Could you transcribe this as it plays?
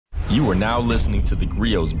You are now listening to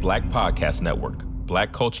theGrio's Black Podcast Network,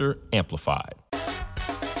 Black Culture Amplified.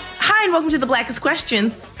 Hi, and welcome to the Blackest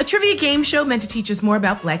Questions, a trivia game show meant to teach us more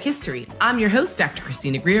about Black history. I'm your host, Dr.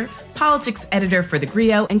 Christina Greer, politics editor for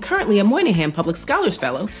theGrio, and currently a Moynihan Public Scholars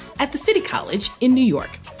Fellow at the City College in New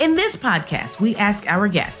York. In this podcast, we ask our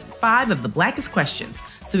guests 5 of the Blackest Questions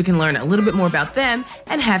so we can learn a little bit more about them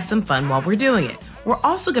and have some fun while we're doing it. We're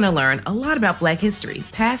also going to learn a lot about Black history,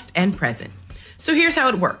 past and present. So here's how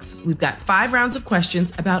it works. We've got 5 rounds of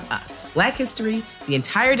questions about us, Black history, the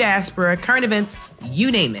entire diaspora, current events,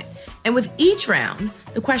 you name it. And with each round,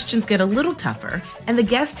 the questions get a little tougher, and the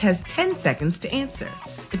guest has 10 seconds to answer.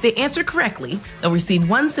 If they answer correctly, they'll receive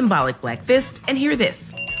 1 symbolic Black fist and hear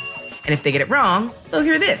this. And if they get it wrong, they'll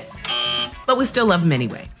hear this. But we still love them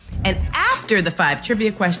anyway. And after the 5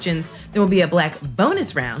 trivia questions, there will be a Black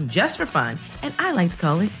bonus round just for fun, and I like to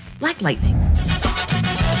call it Black Lightning.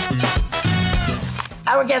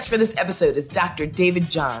 Our guest for this episode is Dr. David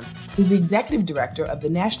Johns, who's the executive director of the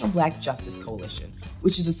National Black Justice Coalition,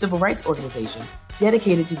 which is a civil rights organization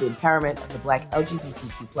dedicated to the empowerment of the Black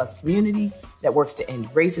LGBTQ+ community that works to end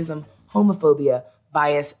racism, homophobia,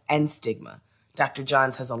 bias, and stigma. Dr.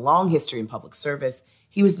 Johns has a long history in public service.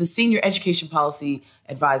 He was the senior education policy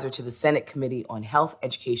advisor to the Senate Committee on Health,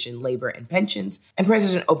 Education, Labor, and Pensions, and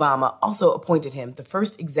President Obama also appointed him the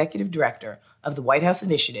first executive director of the White House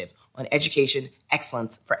Initiative on Education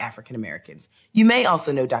Excellence for African Americans. You may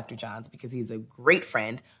also know Dr. Johns because he's a great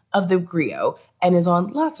friend of theGrio and is on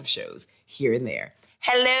lots of shows here and there.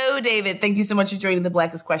 Hello, David. Thank you so much for joining the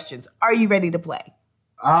Blackest Questions. Are you ready to play?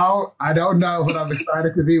 Oh, I don't know, but I'm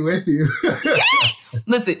excited to be with you. Yay!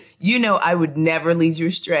 Listen, you know I would never lead you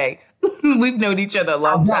astray. We've known each other a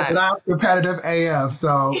long time. I'm competitive AF, so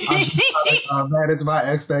I'm just trying to manage my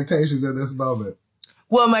expectations in this moment.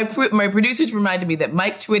 Well, my producers reminded me that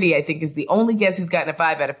Mike Twitty, I think, is the only guest who's gotten a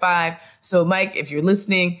 5 out of 5. So, Mike, if you're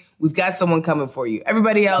listening, we've got someone coming for you.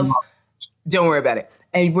 Everybody else, don't worry about it.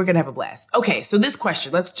 And we're going to have a blast. Okay, so this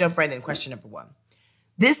question, let's jump right in. Question number 1.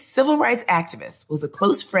 This civil rights activist was a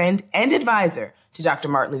close friend and advisor to Dr.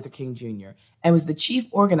 Martin Luther King Jr. and was the chief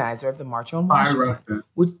organizer of the March on Washington.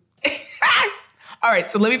 All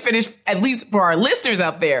right, so let me finish, at least for our listeners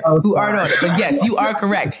out there who aren't on it. But yes, you are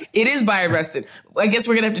correct. It is Bayard Rustin. I guess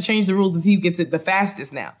we're going to have to change the rules and see who gets it the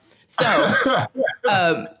fastest now. So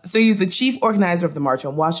he was the chief organizer of the March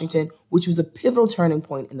on Washington, which was a pivotal turning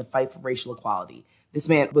point in the fight for racial equality. This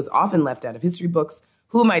man was often left out of history books.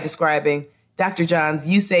 Who am I describing? Dr. Johns,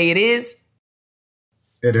 you say it is?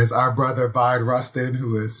 It is our brother, Bayard Rustin,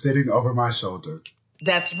 who is sitting over my shoulder.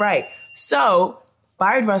 That's right. So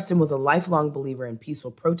Bayard Rustin was a lifelong believer in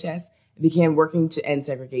peaceful protest and began working to end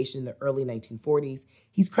segregation in the early 1940s.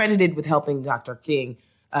 He's credited with helping Dr. King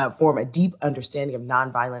form a deep understanding of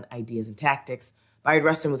nonviolent ideas and tactics. Bayard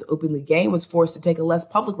Rustin was openly gay and was forced to take a less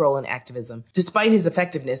public role in activism, despite his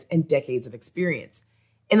effectiveness and decades of experience.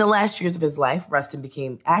 In the last years of his life, Rustin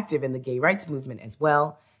became active in the gay rights movement as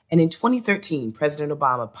well. And in 2013, President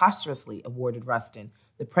Obama posthumously awarded Rustin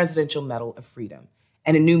the Presidential Medal of Freedom.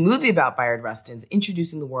 And a new movie about Bayard Rustin is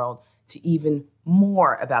introducing the world to even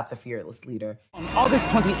more about the fearless leader. On August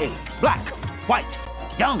 28th, black, white,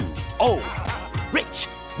 young, old, rich,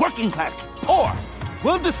 working class, poor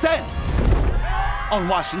will descend on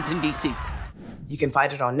Washington, D.C. You can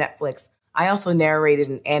find it on Netflix. I also narrated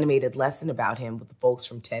an animated lesson about him with the folks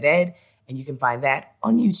from TED Ed, and you can find that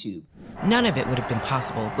on YouTube. None of it would have been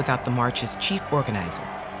possible without the march's chief organizer,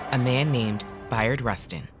 a man named Bayard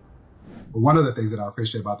Rustin. One of the things that I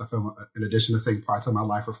appreciate about the film, in addition to seeing parts of my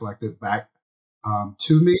life reflected back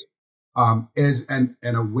to me, is an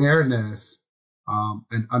awareness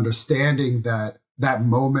and understanding that that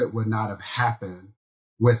moment would not have happened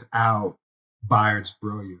without Bayard's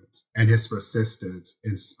brilliance and his persistence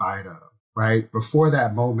in spite of, right? Before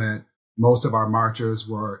that moment, most of our marchers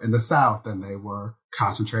were in the South and they were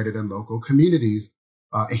concentrated in local communities.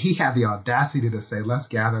 And he had the audacity to say, let's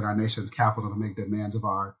gather in our nation's capital to make demands of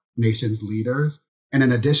our nation's leaders. And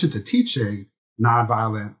in addition to teaching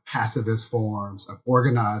nonviolent pacifist forms of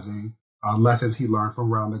organizing, lessons he learned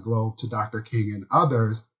from around the globe to Dr. King and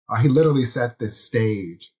others, he literally set this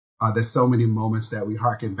stage. There's so many moments that we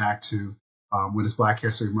hearken back to when it's Black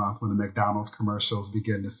History Month, when the McDonald's commercials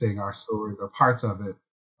begin to sing our stories or parts of it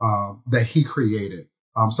that he created.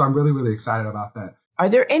 So I'm really, really excited about that. Are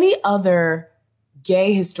there any other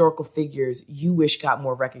gay historical figures you wish got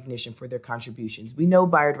more recognition for their contributions? We know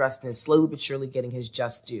Bayard Rustin is slowly but surely getting his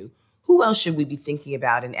just due. Who else should we be thinking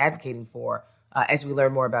about and advocating for as we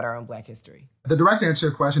learn more about our own Black history? The direct answer to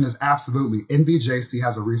your question is absolutely. NBJC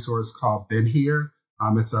has a resource called Been Here.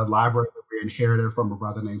 It's a library that we inherited from a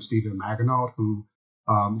brother named Stephen Maginald, who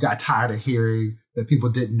got tired of hearing that people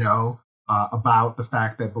didn't know about the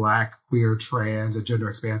fact that Black, queer, trans, and gender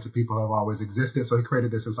expansive people have always existed. So he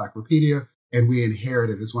created this encyclopedia, and we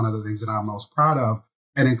inherited it. It's one of the things that I'm most proud of.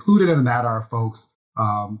 And included in that are folks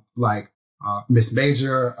like Miss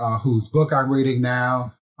Major, whose book I'm reading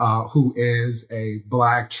now, who is a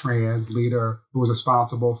Black trans leader who was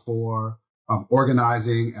responsible for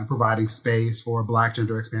organizing and providing space for Black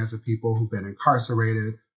gender expansive people who've been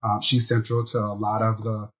incarcerated. She's central to a lot of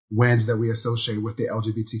the wins that we associate with the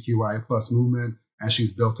LGBTQIA plus movement. And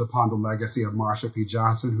she's built upon the legacy of Marsha P.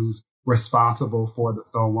 Johnson, who's responsible for the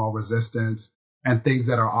Stonewall resistance and things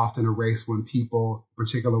that are often erased when people,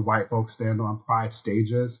 particularly white folks, stand on pride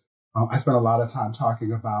stages. I spent a lot of time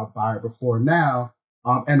talking about Buy It Before Now,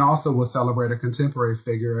 and also will celebrate a contemporary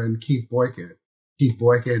figure in Keith Boykin. Keith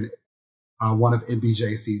Boykin, one of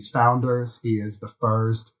NBJC's founders. He is the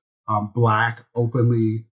first Black,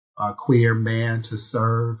 openly queer man to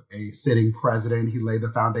serve a sitting president. He laid the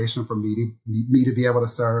foundation for me to be able to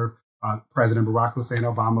serve President Barack Hussein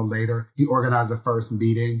Obama later. He organized the first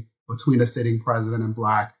meeting between a sitting president and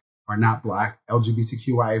Black, or not Black,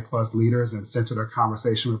 LGBTQIA plus leaders, and centered a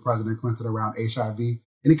conversation with President Clinton around HIV. And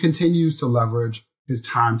he continues to leverage his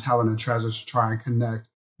time, talent, and treasure to try and connect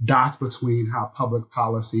dots between how public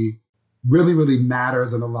policy really, really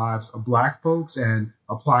matters in the lives of Black folks, and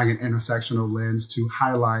applying an intersectional lens to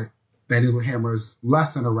highlight Fannie Lou Hamer's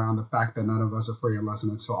lesson around the fact that none of us are free unless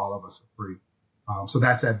and until all of us are free. So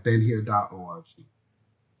that's at beenhere.org.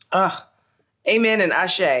 Amen and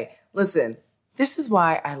ashe. Listen, this is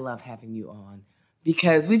why I love having you on,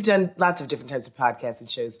 because we've done lots of different types of podcasts and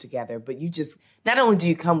shows together, but you just, not only do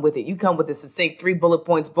you come with it, you come with a succinct 3 bullet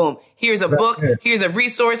points, boom. Here's a book, here's a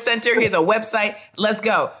resource center, here's a website, let's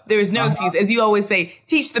go. There is no excuse. As you always say,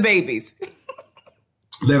 teach the babies.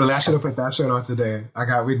 Literally, I should have put that shirt on today.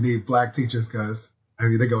 We need Black teachers because,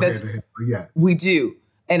 they go hand in hand. Yes. We do.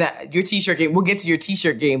 And your t-shirt game, we'll get to your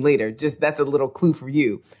t-shirt game later. Just that's a little clue for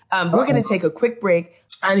you. We're going to take a quick break.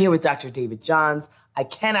 I'm here with Dr. David Johns. I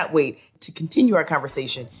cannot wait to continue our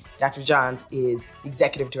conversation. Dr. Johns is the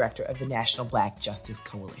Executive Director of the National Black Justice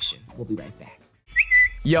Coalition. We'll be right back.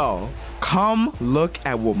 Y'all, come look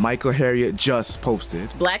at what Michael Harriot just posted.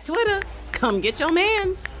 Black Twitter, come get your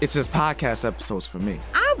mans. It's his podcast episodes for me.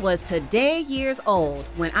 I was today years old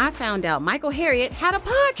when I found out Michael Harriot had a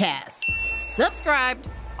podcast. Subscribed.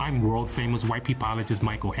 I'm world-famous white peopleologist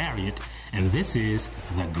Michael Harriot, and this is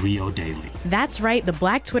theGrio Daily. That's right, the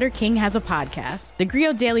Black Twitter King has a podcast,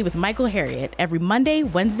 theGrio Daily with Michael Harriot, every Monday,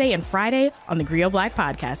 Wednesday, and Friday on the Grio Black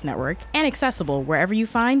Podcast Network, and accessible wherever you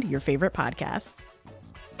find your favorite podcasts.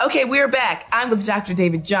 Okay, we're back. I'm with Dr.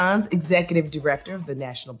 David Johns, Executive Director of the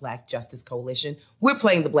National Black Justice Coalition. We're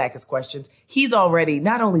playing the Blackest Questions. He's already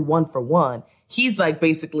not only 1 for 1, he's like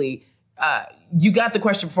basically... you got the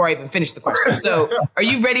question before I even finished the question. So are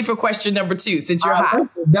you ready for question number 2 since you're hot?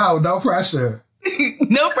 No pressure.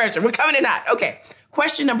 No pressure. We're coming in hot. Okay.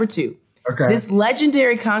 Question number 2. Okay. This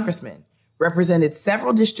legendary congressman represented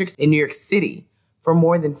several districts in New York City for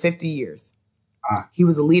more than 50 years. He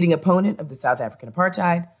was a leading opponent of the South African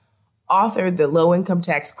apartheid, authored the low-income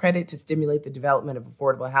tax credit to stimulate the development of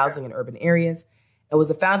affordable housing in urban areas, and was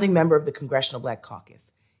a founding member of the Congressional Black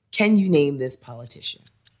Caucus. Can you name this politician?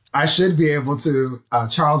 I should be able to.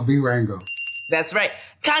 Charles B. Rangel. That's right.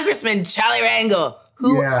 Congressman Charlie Rangel,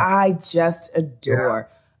 who I just adore.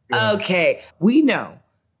 Yeah. Okay. We know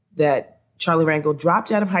that Charlie Rangel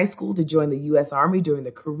dropped out of high school to join the U.S. Army during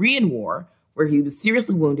the Korean War, where he was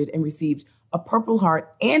seriously wounded and received a Purple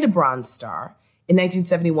Heart and a Bronze Star. In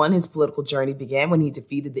 1971, his political journey began when he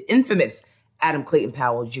defeated the infamous Adam Clayton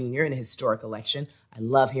Powell Jr. in a historic election. I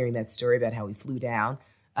love hearing that story about how he flew down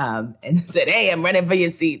and said, "Hey, I'm running for your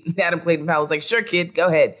seat." And Adam Clayton Powell was like, "Sure, kid, go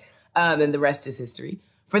ahead." And the rest is history.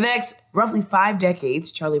 For the next roughly 5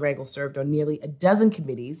 decades, Charlie Rangel served on nearly a dozen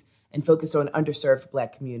committees and focused on underserved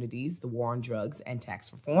Black communities, the war on drugs, and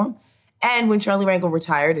tax reform. And when Charlie Rangel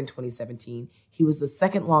retired in 2017, he was the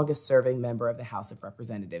second longest serving member of the House of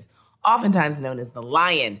Representatives, oftentimes known as the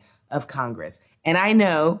Lion of Congress. And I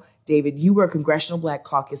know, David, you were a Congressional Black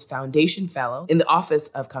Caucus Foundation Fellow in the office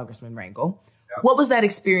of Congressman Rangel. Yep. What was that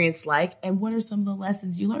experience like? And what are some of the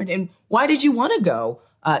lessons you learned? And why did you want to go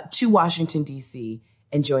to Washington, D.C.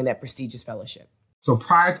 and join that prestigious fellowship? So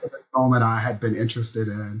prior to this moment, I had been interested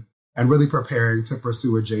in and really preparing to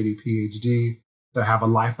pursue a JD PhD, to have a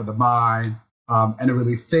life of the mind, and to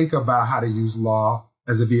really think about how to use law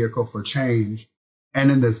as a vehicle for change.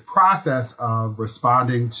 And in this process of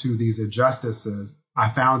responding to these injustices, I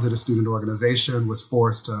founded a student organization, was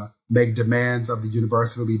forced to make demands of the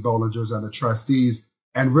University Bollingers and the trustees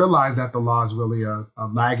and realize that the law is really a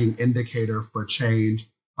lagging indicator for change.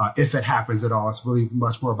 If it happens at all, it's really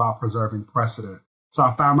much more about preserving precedent. So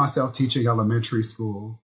I found myself teaching elementary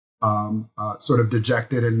school, sort of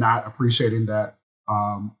dejected and not appreciating that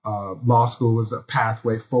law school was a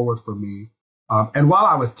pathway forward for me. And while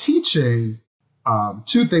I was teaching,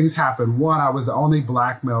 two things happened. One, I was the only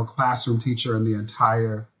Black male classroom teacher in the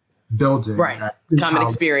entire building. Right. Common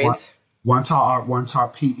experience. One taught art, one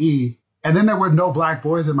taught PE. And then there were no Black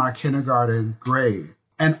boys in my kindergarten grade.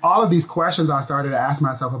 And all of these questions I started to ask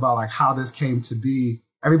myself about like how this came to be.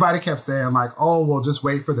 Everybody kept saying like, oh, well, just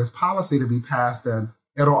wait for this policy to be passed and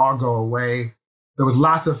it'll all go away. There was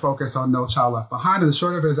lots of focus on No Child Left Behind. And the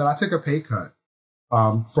short of it is that I took a pay cut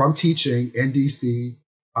from teaching in DC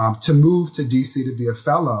to move to DC to be a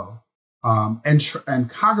fellow. And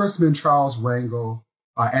Congressman Charles Rangel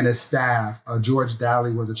and his staff, George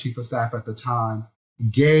Daly was the chief of staff at the time,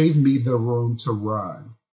 gave me the room to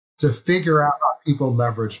run, to figure out how people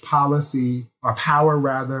leverage policy, or power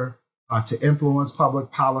rather, to influence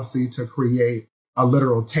public policy, to create a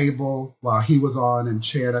literal table while he was on and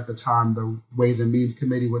chaired at the time the Ways and Means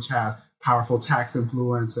Committee, which has powerful tax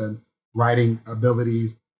influence and writing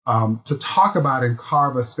abilities, to talk about and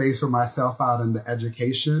carve a space for myself out in the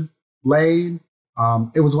education lane.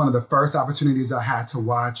 It was one of the first opportunities I had to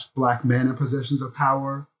watch Black men in positions of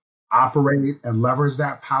power operate and leverage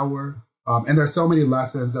that power. And there's so many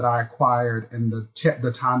lessons that I acquired in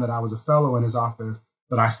the time that I was a fellow in his office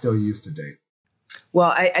that I still use today.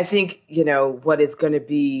 Well, I think, what is going to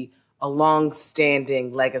be a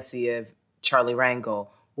long-standing legacy of Charlie Rangel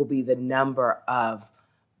will be the number of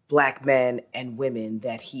Black men and women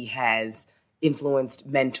that he has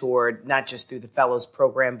influenced, mentored, not just through the Fellows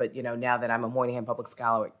Program, but, now that I'm a Moynihan Public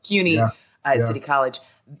Scholar at CUNY, City College,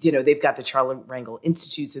 they've got the Charlie Rangel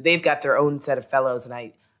Institute, so they've got their own set of fellows.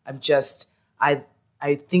 And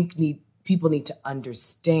I think people need to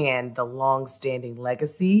understand the long-standing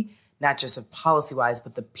legacy, not just of policy-wise,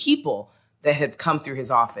 but the people that have come through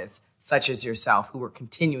his office, such as yourself, who are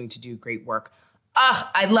continuing to do great work.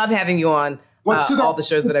 I love having you on all the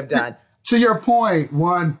shows that I've done. To your point,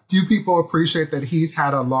 one, few people appreciate that he's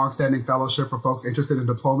had a longstanding fellowship for folks interested in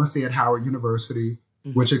diplomacy at Howard University,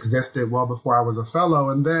 which existed well before I was a fellow.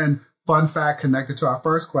 And then, fun fact connected to our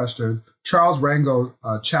first question, Charles Rangel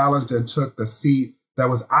challenged and took the seat that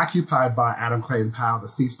was occupied by Adam Clayton Powell. The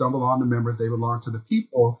seats don't belong to members, they belong to the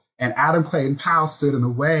people. And Adam Clayton Powell stood in the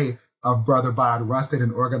way of Brother Bob Rustin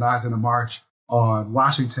in organizing a march on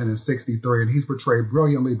Washington in '63. And he's portrayed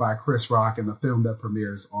brilliantly by Chris Rock in the film that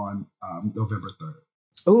premieres on November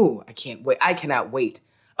 3rd. Ooh, I can't wait. I cannot wait.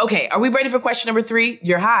 Okay, are we ready for question number 3?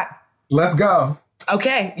 You're hot. Let's go.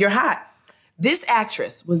 Okay, you're hot. This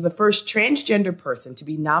actress was the first transgender person to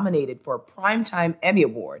be nominated for a Primetime Emmy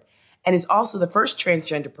Award and is also the first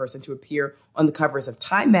transgender person to appear on the covers of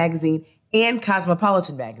Time Magazine and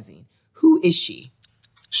Cosmopolitan Magazine. Who is she?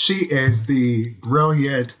 She is the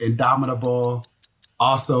brilliant, indomitable,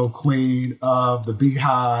 also queen of the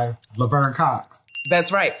Beehive, Laverne Cox.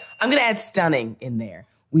 That's right. I'm going to add stunning in there.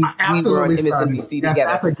 We were on MSNBC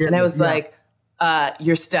together. And I was like,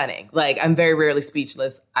 you're stunning. Like, I'm very rarely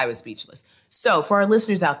speechless. I was speechless. So for our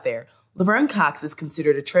listeners out there, Laverne Cox is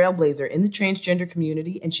considered a trailblazer in the transgender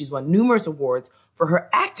community, and she's won numerous awards for her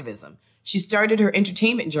activism. She started her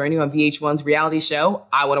entertainment journey on VH1's reality show,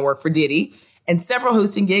 I Want to Work for Diddy, and several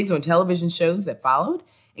hosting gigs on television shows that followed,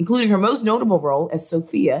 including her most notable role as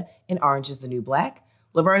Sophia in Orange is the New Black.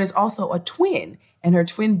 Laverne is also a twin, and her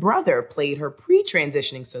twin brother played her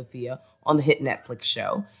pre-transitioning Sophia on the hit Netflix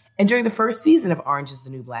show. And during the first season of Orange is the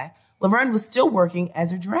New Black, Laverne was still working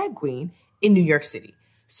as a drag queen in New York City.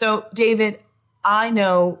 So, David, I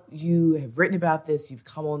know you have written about this. You've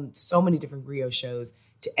come on so many different GRIO shows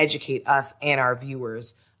to educate us and our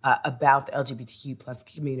viewers about the LGBTQ plus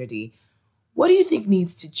community. What do you think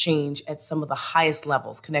needs to change at some of the highest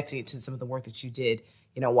levels, connecting it to some of the work that you did,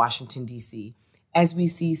 Washington, D.C., as we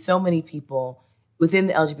see so many people within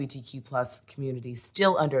the LGBTQ plus community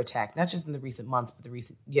still under attack, not just in the recent months, but the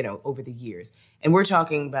recent, over the years. And we're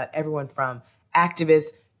talking about everyone from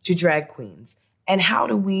activists to drag queens. And how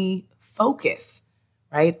do we focus,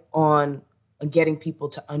 right, on getting people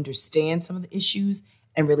to understand some of the issues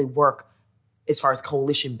and really work as far as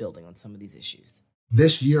coalition building on some of these issues?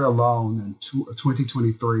 This year alone, in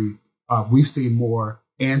 2023, we've seen more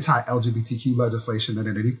anti-LGBTQ legislation than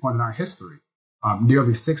at any point in our history.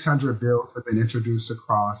 Nearly 600 bills have been introduced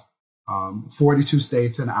across 42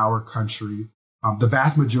 states in our country. The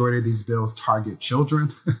vast majority of these bills target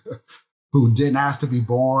children who didn't ask to be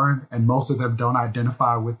born, and most of them don't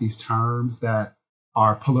identify with these terms that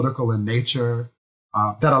are political in nature,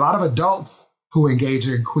 that a lot of adults who engage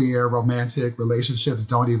in queer romantic relationships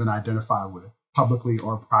don't even identify with, publicly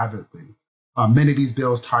or privately. Many of these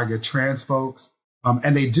bills target trans folks,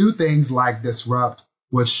 and they do things like disrupt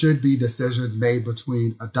what should be decisions made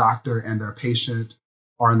between a doctor and their patient,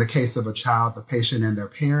 or in the case of a child, the patient and their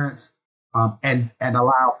parents, and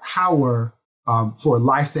allow power for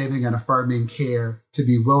life-saving and affirming care to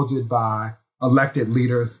be wielded by elected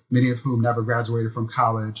leaders, many of whom never graduated from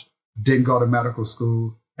college, didn't go to medical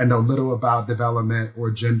school, and know little about development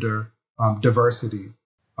or gender diversity.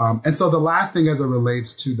 And so the last thing as it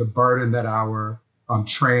relates to the burden that our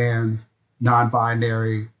trans,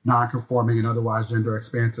 non-binary, non-conforming, and otherwise gender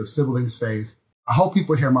expansive siblings face, I hope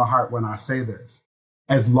people hear my heart when I say this.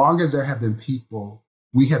 As long as there have been people,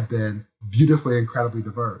 we have been beautifully, incredibly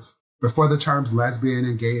diverse. Before the terms lesbian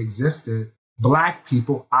and gay existed, Black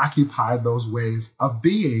people occupied those ways of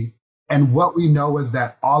being. And what we know is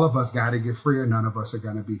that all of us got to get free or none of us are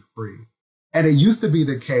going to be free. And it used to be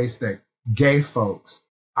the case that gay folks,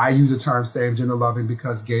 I use the term same gender loving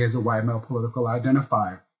because gay is a white male political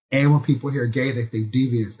identifier. And when people hear gay, they think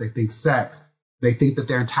deviance, they think sex, they think that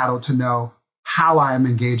they're entitled to know how I am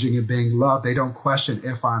engaging in being loved. They don't question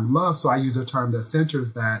if I'm loved. So I use a term that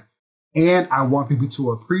centers that. And I want people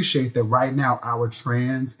to appreciate that right now, our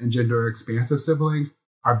trans and gender expansive siblings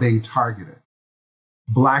are being targeted.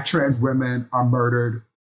 Black trans women are murdered,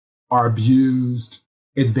 are abused.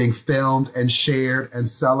 It's being filmed and shared and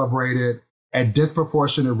celebrated at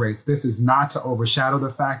disproportionate rates. This is not to overshadow the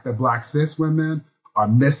fact that Black cis women are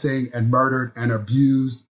missing and murdered and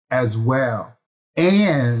abused as well.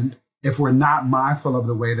 And if we're not mindful of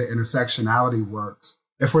the way that intersectionality works,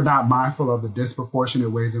 if we're not mindful of the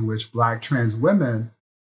disproportionate ways in which Black trans women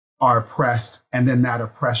are oppressed, and then that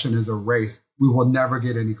oppression is erased, we will never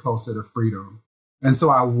get any closer to freedom. And so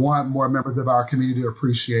I want more members of our community to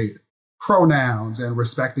appreciate pronouns and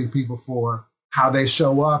respecting people for how they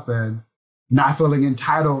show up and not feeling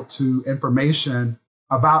entitled to information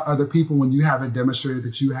about other people when you haven't demonstrated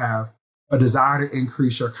that you have a desire to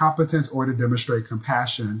increase your competence or to demonstrate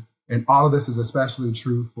compassion. And all of this is especially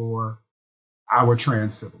true for our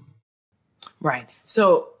trans sibling. Right.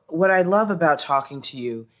 So what I love about talking to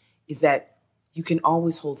you is that you can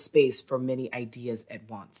always hold space for many ideas at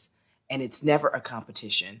once, and it's never a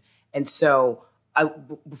competition. And so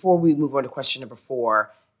before we move on to question number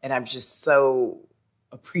 4, and I'm just so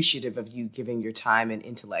appreciative of you giving your time and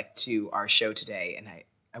intellect to our show today. And I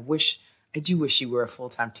do wish you were a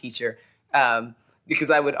full-time teacher because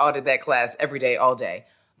I would audit that class every day, all day.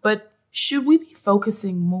 But should we be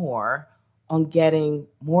focusing more on getting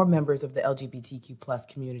more members of the LGBTQ plus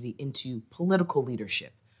community into political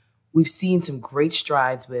leadership? We've seen some great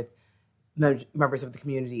strides with members of the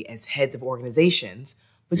community as heads of organizations,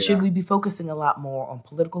 but should we be focusing a lot more on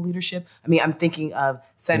political leadership? I mean, I'm thinking of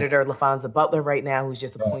Senator LaFonza Butler right now, who's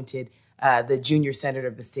just appointed the junior senator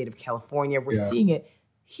of the state of California. We're seeing it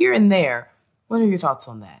here and there. What are your thoughts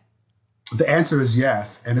on that? The answer is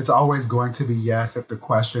yes. And it's always going to be yes if the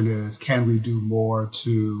question is, can we do more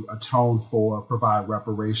to atone for, provide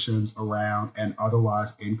reparations around, and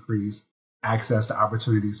otherwise increase access to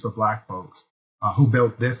opportunities for Black folks who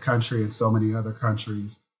built this country and so many other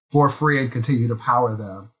countries for free and continue to power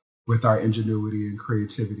them with our ingenuity and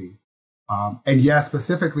creativity. And yes,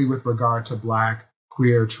 specifically with regard to Black,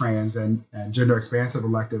 queer, trans, and gender expansive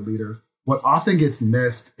elected leaders, what often gets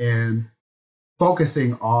missed in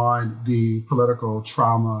focusing on the political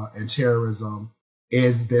trauma and terrorism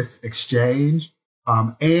is this exchange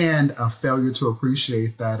and a failure to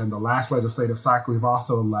appreciate that in the last legislative cycle, we've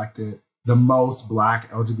also elected the most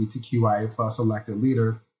Black LGBTQIA plus elected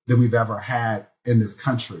leaders than we've ever had in this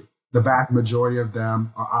country. The vast majority of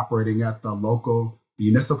them are operating at the local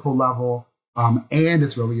municipal level. And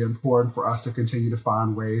it's really important for us to continue to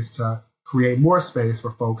find ways to create more space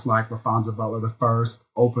for folks like LaFonza Butler, the first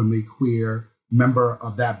openly queer member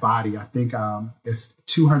of that body. I think it's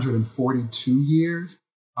 242 years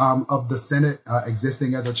of the Senate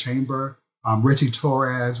existing as a chamber. Richie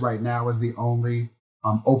Torres right now is the only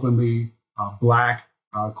openly Black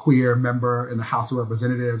queer member in the House of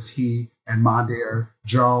Representatives. He and Mondaire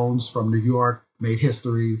Jones from New York made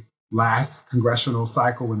history last congressional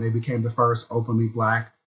cycle when they became the first openly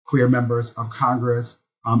Black queer members of Congress.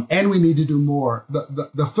 And we need to do more.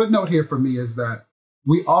 The footnote here for me is that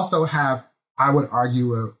we also have, I would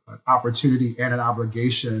argue, an opportunity and an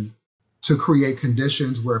obligation to create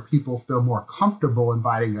conditions where people feel more comfortable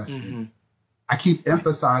inviting us in. I keep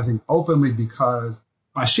emphasizing openly because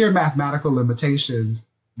by sheer mathematical limitations,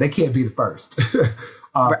 they can't be the first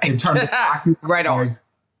in terms of occupying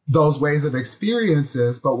those ways of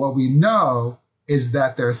experiences. But what we know is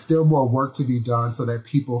that there's still more work to be done so that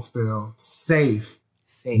people feel safe.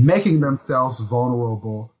 Making themselves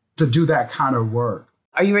vulnerable to do that kind of work.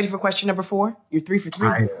 Are you ready for question number 4? You're 3 for 3.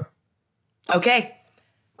 I am. Okay.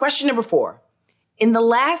 Question number 4. In the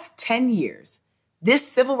last 10 years, this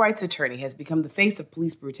civil rights attorney has become the face of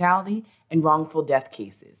police brutality and wrongful death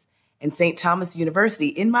cases. And St. Thomas University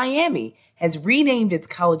in Miami has renamed its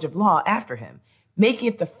College of Law after him, making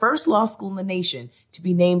it the first law school in the nation to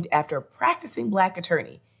be named after a practicing Black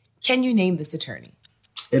attorney. Can you name this attorney?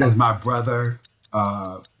 It is my brother,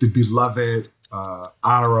 the beloved,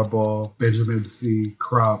 honorable Benjamin C.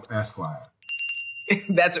 Crump, Esquire.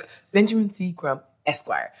 That's Benjamin C. Crump,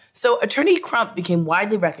 Esquire. So Attorney Crump became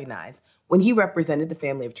widely recognized when he represented the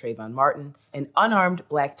family of Trayvon Martin, an unarmed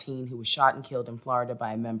Black teen who was shot and killed in Florida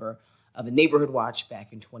by a member of the Neighborhood Watch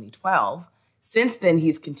back in 2012. Since then,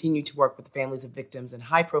 he's continued to work with the families of victims in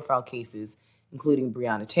high-profile cases, including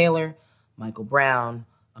Breonna Taylor, Michael Brown,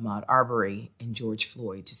 Ahmaud Arbery, and George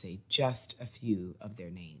Floyd, to say just a few of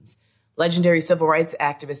their names. Legendary civil rights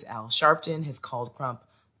activist Al Sharpton has called Crump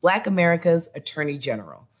Black America's Attorney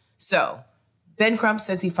General. So, Ben Crump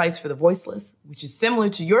says he fights for the voiceless, which is similar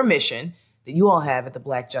to your mission that you all have at the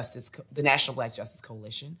National Black Justice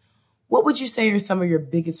Coalition. What would you say are some of your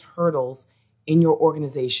biggest hurdles in your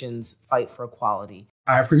organization's fight for equality?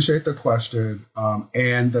 I appreciate the question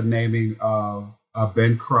and the naming of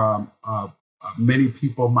Ben Crump. Many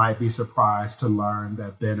people might be surprised to learn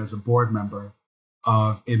that Ben is a board member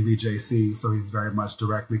of NBJC, so he's very much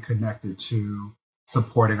directly connected to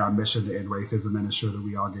supporting our mission to end racism and ensure that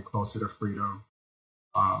we all get closer to freedom.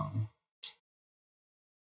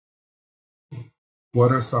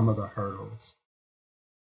 What are some of the hurdles?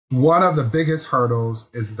 One of the biggest hurdles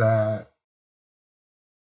is that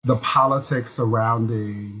the politics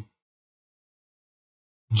surrounding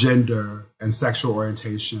gender and sexual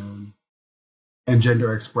orientation and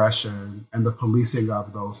gender expression and the policing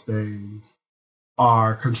of those things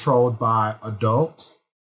are controlled by adults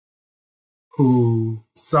who,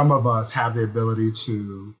 some of us, have the ability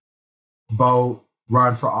to vote,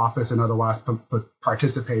 run for office, and otherwise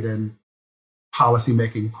participate in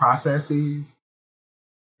policymaking processes.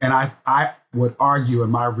 And I would argue,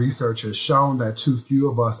 and my research has shown, that too few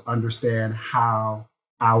of us understand how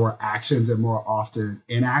our actions, and more often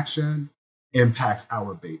inaction, impacts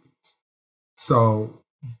our babies. So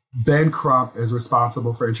Ben Crump is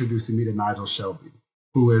responsible for introducing me to Nigel Shelby,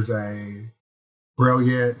 who is a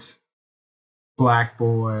brilliant Black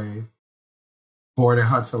boy born in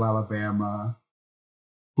Huntsville, Alabama,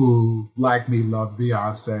 who, like me, loved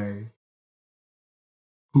Beyonce,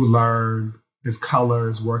 who learned his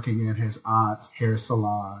colors working in his aunt's hair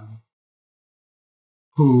salon,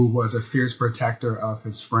 who was a fierce protector of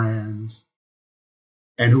his friends,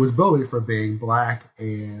 and who was bullied for being Black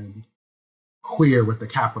and queer with the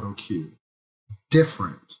capital Q.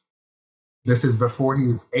 Different. This is before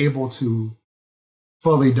he's able to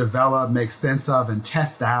fully develop, make sense of, and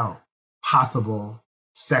test out possible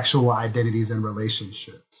sexual identities and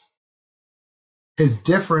relationships. His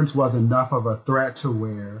difference was enough of a threat to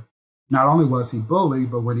where not only was he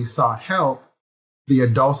bullied, but when he sought help, the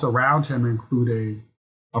adults around him, including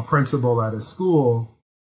a principal at his school,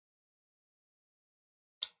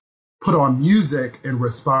 put on music in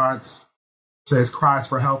response to his cries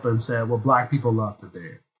for help and said, well, Black people love to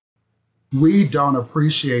dance. We don't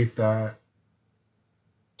appreciate that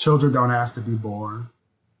children don't ask to be born,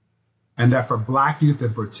 and that for Black youth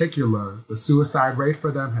in particular, the suicide rate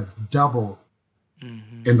for them has doubled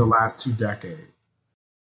in the last 2 decades.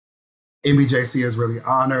 NBJC is really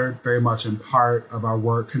honored, very much in part of our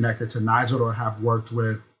work connected to Nigel, to have worked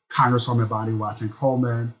with Congresswoman Bonnie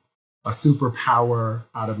Watson-Coleman, a superpower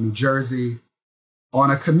out of New Jersey,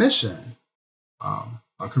 on a commission,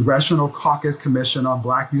 a Congressional Caucus Commission on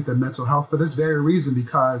Black Youth and Mental Health, for this very reason,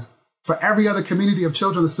 because for every other community of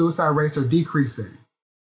children, the suicide rates are decreasing.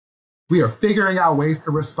 We are figuring out ways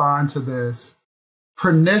to respond to this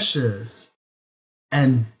pernicious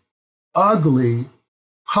and ugly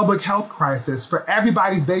public health crisis for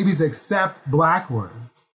everybody's babies except Black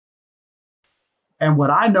ones. And what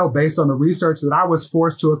I know, based on the research that I was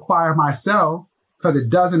forced to acquire myself, because it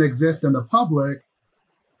doesn't exist in the public,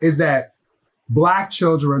 is that Black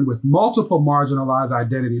children with multiple marginalized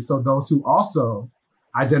identities, so those who also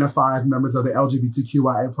identify as members of the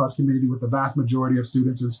LGBTQIA+ community, with the vast majority of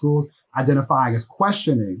students in schools identifying as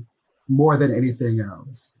questioning more than anything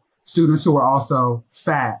else. Students who are also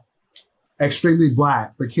fat, extremely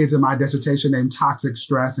Black. The kids in my dissertation named toxic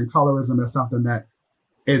stress and colorism as something that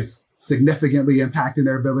is significantly impacting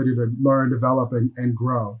their ability to learn, develop, and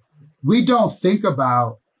grow. We don't think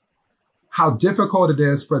about how difficult it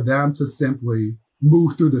is for them to simply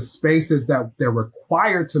move through the spaces that they're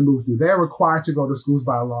required to move through. They're required to go to schools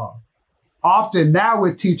by law. Often now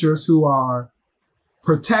with teachers who are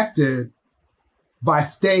protected by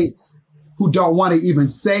states who don't want to even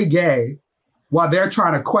say gay while they're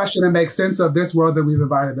trying to question and make sense of this world that we've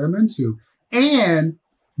invited them into. And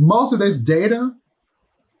most of this data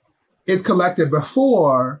is collected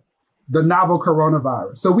before the novel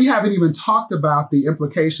coronavirus. So we haven't even talked about the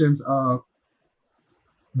implications of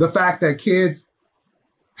the fact that kids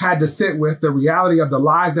had to sit with the reality of the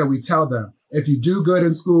lies that we tell them. If you do good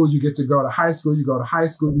in school, you get to go to high school. You go to high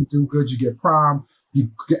school, you do good, you get prom. You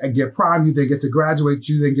get prom, you then get to graduate,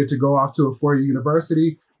 you then get to go off to a four-year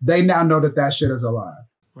university. They now know that that shit is a lie.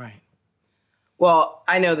 Right. Well,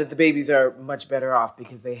 I know that the babies are much better off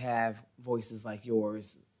because they have voices like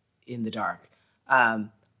yours in the dark.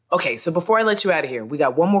 Okay, so before I let you out of here, we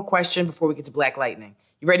got one more question before we get to Black Lightning.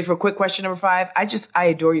 You ready for a quick question number 5? I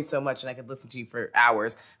adore you so much and I could listen to you for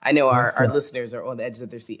hours. I know our listeners are on the edges of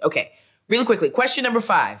their seat. Okay, really quickly. Question number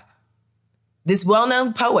 5. This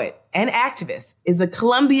well-known poet and activist is a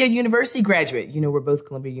Columbia University graduate. You know, we're both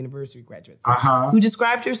Columbia University graduates. Who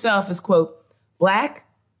described herself as, quote, Black,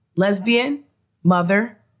 lesbian,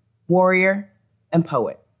 mother, warrior, and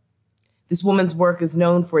poet. This woman's work is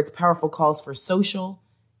known for its powerful calls for social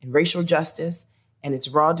and racial justice and its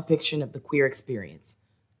raw depiction of the queer experience.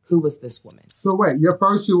 Who was this woman? So wait, your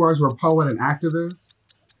first 2 words were poet and activist?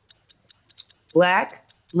 Black,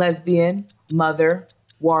 lesbian, mother,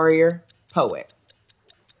 warrior, poet.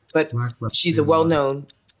 But she's a well-known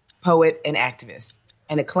poet and activist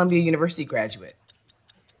and a Columbia University graduate.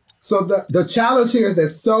 So the challenge here is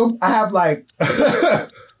that I have like,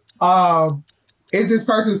 is this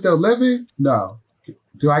person still living? No.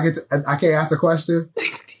 I can't ask a question?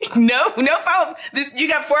 No follow-up. You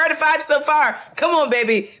got 4 out of 5 so far. Come on,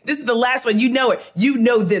 baby. This is the last one. You know it. You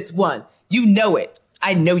know this one. You know it.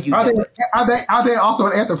 I know you know it. Are they also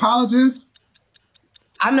an anthropologist?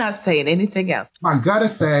 I'm not saying anything else. My gut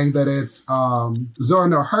is saying that it's Zora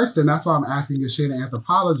Neale Hurston. That's why I'm asking, is she an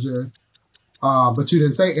anthropologist? But you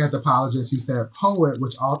didn't say anthropologist. You said poet,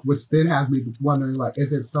 which then has me wondering, like,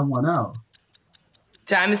 is it someone else?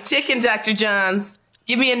 Time is ticking, Dr. Johns.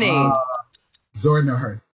 Give me a name. Zora Neale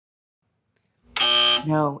Hurston.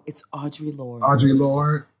 No, it's Audre Lorde. Audre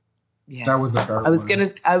Lorde? Yes. That was the third one.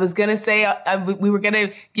 I was gonna say we were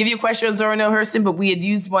gonna give you a question on Zora Neale Hurston, but we had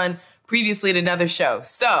used one previously at another show.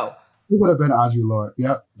 So it would have been Audre Lorde.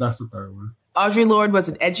 Yep, that's the third one. Audre Lorde was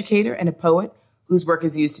an educator and a poet whose work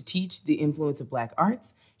is used to teach the influence of Black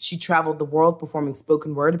arts. She traveled the world performing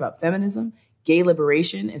spoken word about feminism, gay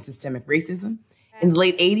liberation, and systemic racism. In the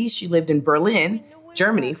late 80s, she lived in Berlin,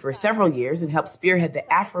 Germany, for several years and helped spearhead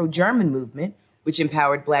the Afro-German movement, which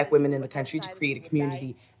empowered Black women in the country to create a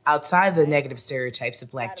community outside the negative stereotypes of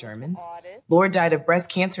Black Germans. Lorde died of breast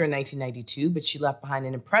cancer in 1992, but she left behind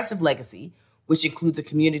an impressive legacy, which includes a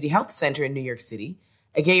community health center in New York City,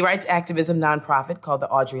 a gay rights activism nonprofit called the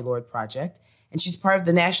Audre Lorde Project, and she's part of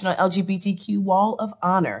the National LGBTQ Wall of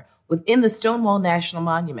Honor within the Stonewall National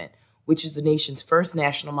Monument, which is the nation's first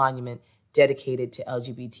national monument dedicated to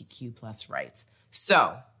LGBTQ plus rights.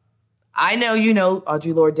 So, I know you know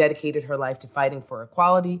Audre Lorde dedicated her life to fighting for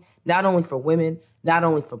equality, not only for women, not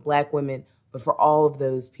only for Black women, but for all of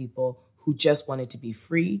those people who just wanted to be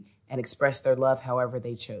free and express their love however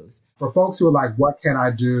they chose. For folks who are like, what can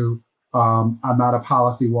I do? I'm not a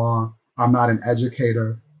policy wonk. I'm not an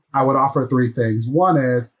educator. I would offer 3 things. One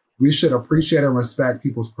is we should appreciate and respect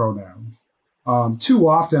people's pronouns. Too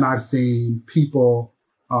often I've seen people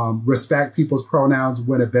respect people's pronouns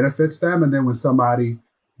when it benefits them. And then when somebody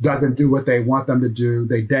doesn't do what they want them to do,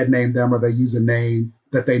 they dead name them or they use a name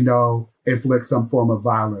that they know inflicts some form of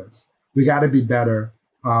violence. We got to be better.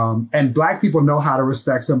 And Black people know how to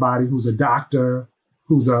respect somebody who's a doctor,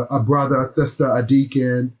 who's a brother, a sister, a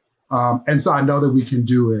deacon. And so I know that we can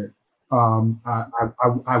do it.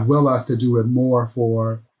 I will us to do it more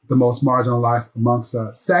for the most marginalized amongst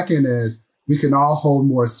us. Second is we can all hold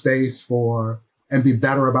more space for and be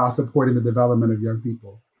better about supporting the development of young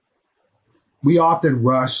people. We often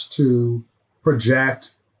rush to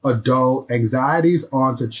project adult anxieties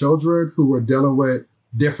onto children who are dealing with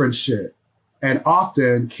different shit. And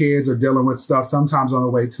often kids are dealing with stuff sometimes on the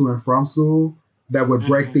way to and from school that would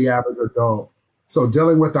break the average adult. So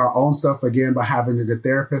dealing with our own stuff, again, by having a good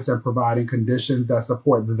therapist and providing conditions that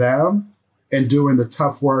support them and doing the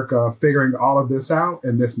tough work of figuring all of this out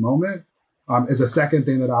in this moment is a second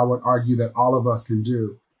thing that I would argue that all of us can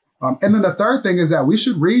do. And then the third thing is that we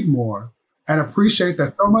should read more and appreciate that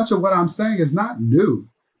so much of what I'm saying is not new.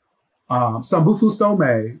 Sambufu Some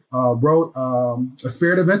wrote A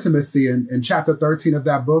Spirit of Intimacy, in chapter 13 of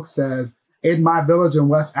that book says, in my village in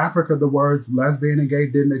West Africa, the words lesbian and gay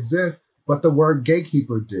didn't exist, but the word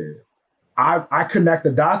gatekeeper did. I connect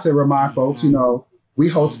the dots and remind folks, we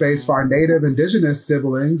hold space for our native indigenous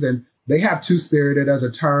siblings, and they have two-spirited as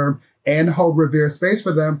a term and hold revered space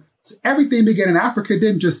for them. So everything began in Africa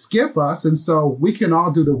didn't just skip us. And so we can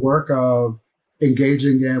all do the work of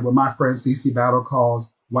engaging in what my friend CC Battle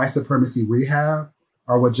calls white supremacy rehab,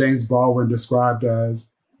 or what James Baldwin described as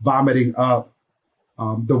vomiting up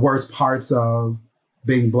the worst parts of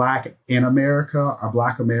being Black in America or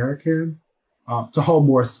Black American, to hold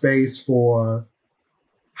more space for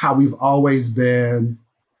how we've always been,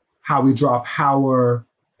 how we draw power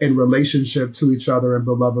in relationship to each other and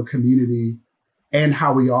beloved community, and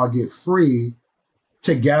how we all get free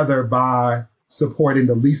together by supporting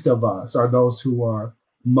the least of us, or those who are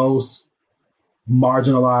most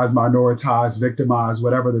marginalized, minoritized, victimized,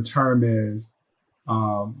 whatever the term is,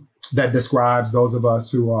 that describes those of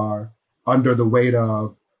us who are under the weight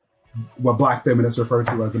of what Black feminists refer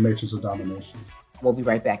to as the matrix of domination. We'll be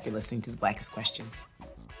right back. You're listening to The Blackest Questions.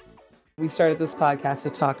 We started this podcast to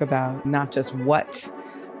talk about not just what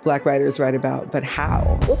Black writers write about, but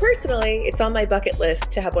how. Well, personally, it's on my bucket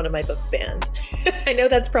list to have one of my books banned. I know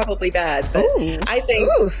that's probably bad, but I think...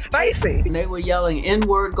 Ooh, spicy. They were yelling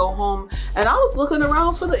N-word, go home. And I was looking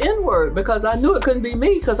around for the N-word because I knew it couldn't be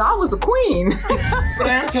me because I was a queen. But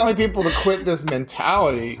I'm telling people to quit this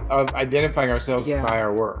mentality of identifying ourselves by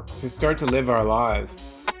our work, to start to live our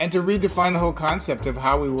lives, and to redefine the whole concept of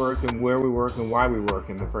how we work and where we work and why we work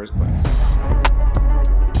in the first place.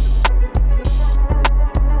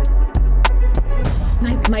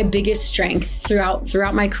 My biggest strength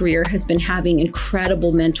throughout my career has been having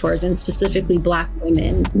incredible mentors, and specifically Black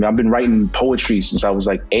women. I've been writing poetry since I was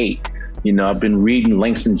like 8. I've been reading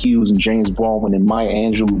Langston Hughes and James Baldwin and Maya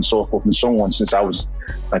Angelou and so forth and so on since I was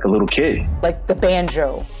like a little kid. Like the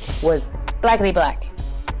banjo was blackity black,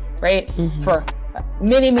 right? Mm-hmm. For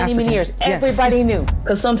many years. Everybody knew.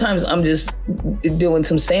 Because sometimes I'm just doing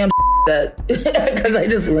some Sam that because I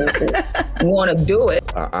just want to do it.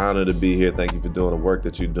 An honor to be here. Thank you for doing the work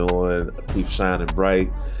that you're doing. Keep shining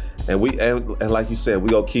bright. And like you said, we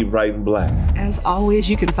gonna keep writing Black. As always,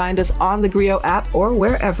 you can find us on the GRIO app or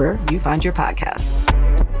wherever you find your podcasts.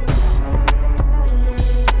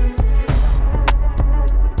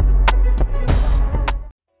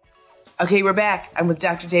 Okay, we're back. I'm with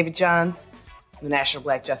Dr. David Johns, the National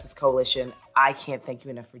Black Justice Coalition. I can't thank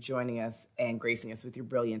you enough for joining us and gracing us with your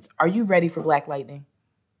brilliance. Are you ready for Black Lightning?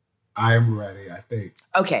 I am ready, I think.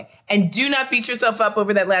 Okay. And do not beat yourself up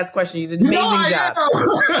over that last question. You did an amazing job.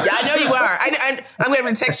 Yeah, I know you are. I'm going to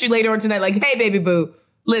have to text you later on tonight like, hey, baby boo,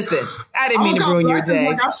 listen, I didn't mean to ruin your day.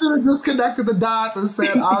 Like, I should have just connected the dots and said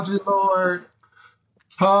Audre Lorde.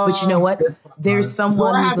 But you know what? There's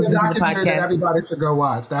someone who's listening to the podcast. That everybody should go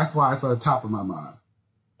watch. That's why it's on the top of my mind.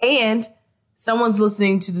 And someone's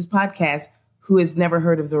listening to this podcast who has never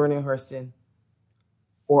heard of Zora Neale Hurston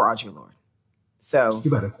or Audre Lorde. So you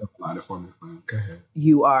better simplify it for me, friend. Go ahead.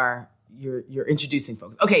 You're introducing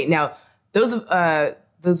folks. Okay, now those of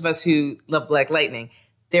us who love Black Lightning,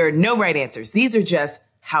 there are no right answers. These are just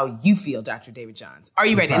how you feel, Dr. David Johns. Are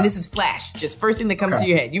you ready? Okay. And this is flash. Just first thing that comes to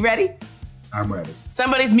your head. You ready? I'm ready.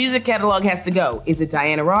 Somebody's music catalog has to go. Is it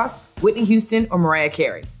Diana Ross, Whitney Houston, or Mariah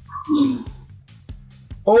Carey?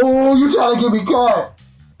 Oh, you trying to get me caught.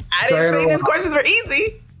 I didn't say these questions were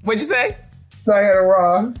easy. What'd you say? Diana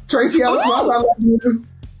Ross. Tracy Ellis Ross, I love you.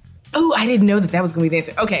 Oh, I didn't know that was going to be the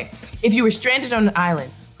answer. Okay. If you were stranded on an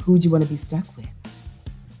island, who would you want to be stuck with?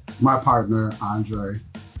 My partner, Andre.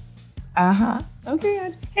 Uh-huh.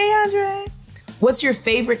 Okay. Hey, Andre. What's your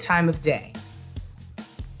favorite time of day?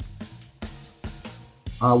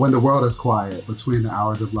 When the world is quiet, between the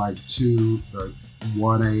hours of like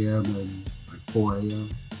 1 a.m. and like 4 a.m.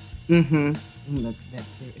 Mm-hmm. Look, it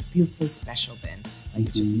feels so special then. Like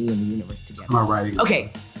it's just me and the universe together. Am I writing?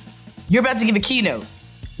 Okay. You're about to give a keynote.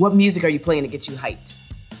 What music are you playing to get you hyped?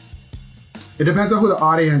 It depends on who the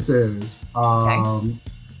audience is. Okay.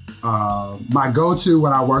 My go-to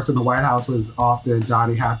when I worked in the White House was often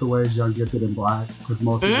Donny Hathaway's Young, Gifted, and Black, because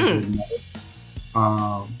most people didn't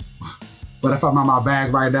know. But if I'm on my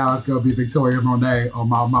bag right now, it's going to be Victoria Monet or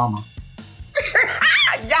My Mama.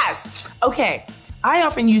 Yes. Okay. I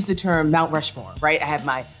often use the term Mount Rushmore, right? I have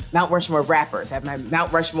my Mount Rushmore of rappers. I have my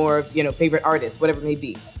Mount Rushmore of, favorite artists, whatever it may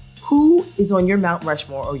be. Who is on your Mount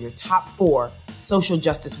Rushmore or your top 4 social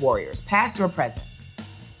justice warriors, past or present?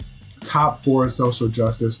 Top 4 social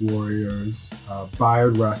justice warriors,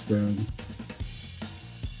 Bayard Rustin,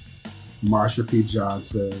 Marsha P.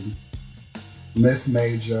 Johnson, Miss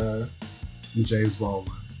Major, and James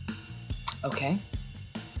Baldwin. Okay.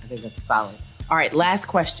 I think that's solid. All right, last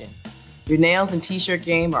question. Your nails and t-shirt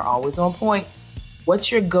game are always on point.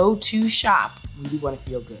 What's your go-to shop when you want to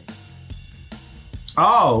feel good?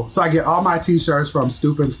 Oh, so I get all my t-shirts from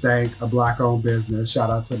Stoop and Stank, a Black-owned business. Shout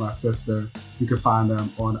out to my sister. You can find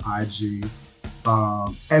them on IG.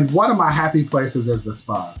 And one of my happy places is the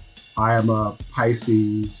spa. I am a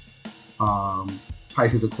Pisces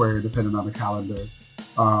Aquarius, depending on the calendar.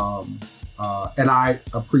 And I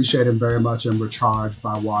appreciate them very much and recharged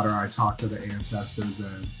by water. I talk to the ancestors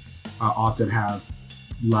and I often have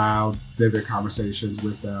loud, vivid conversations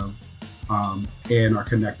with them and are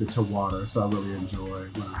connected to water. So I really enjoy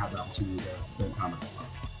when I have the opportunity to spend time at the spa.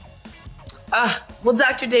 Well,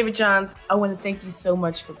 Dr. David Johns, I want to thank you so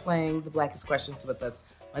much for playing the Blackest Questions with us.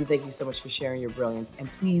 I want to thank you so much for sharing your brilliance.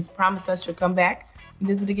 And please promise us you'll come back and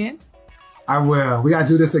visit again. I will. We got to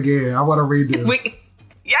do this again. I want to redo.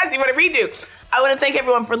 Yes, you want to redo. I want to thank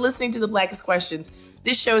everyone for listening to the Blackest Questions.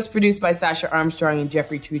 This show is produced by Sasha Armstrong and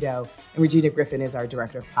Jeffrey Trudeau, and Regina Griffin is our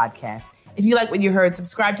director of podcasts. If you like what you heard,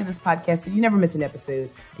 subscribe to this podcast so you never miss an episode.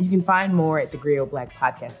 And you can find more at the GRIO Black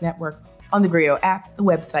Podcast Network, on the GRIO app, the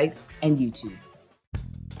website, and YouTube.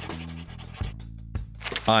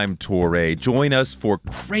 I'm Torre. Join us for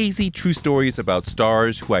crazy true stories about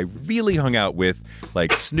stars who I really hung out with,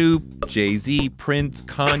 like Snoop, Jay-Z, Prince,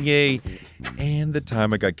 Kanye, and the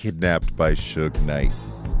time I got kidnapped by Suge Knight.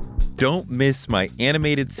 Don't miss my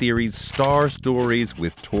animated series Star Stories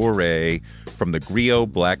with Torre from the GRIO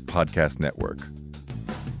Black Podcast Network.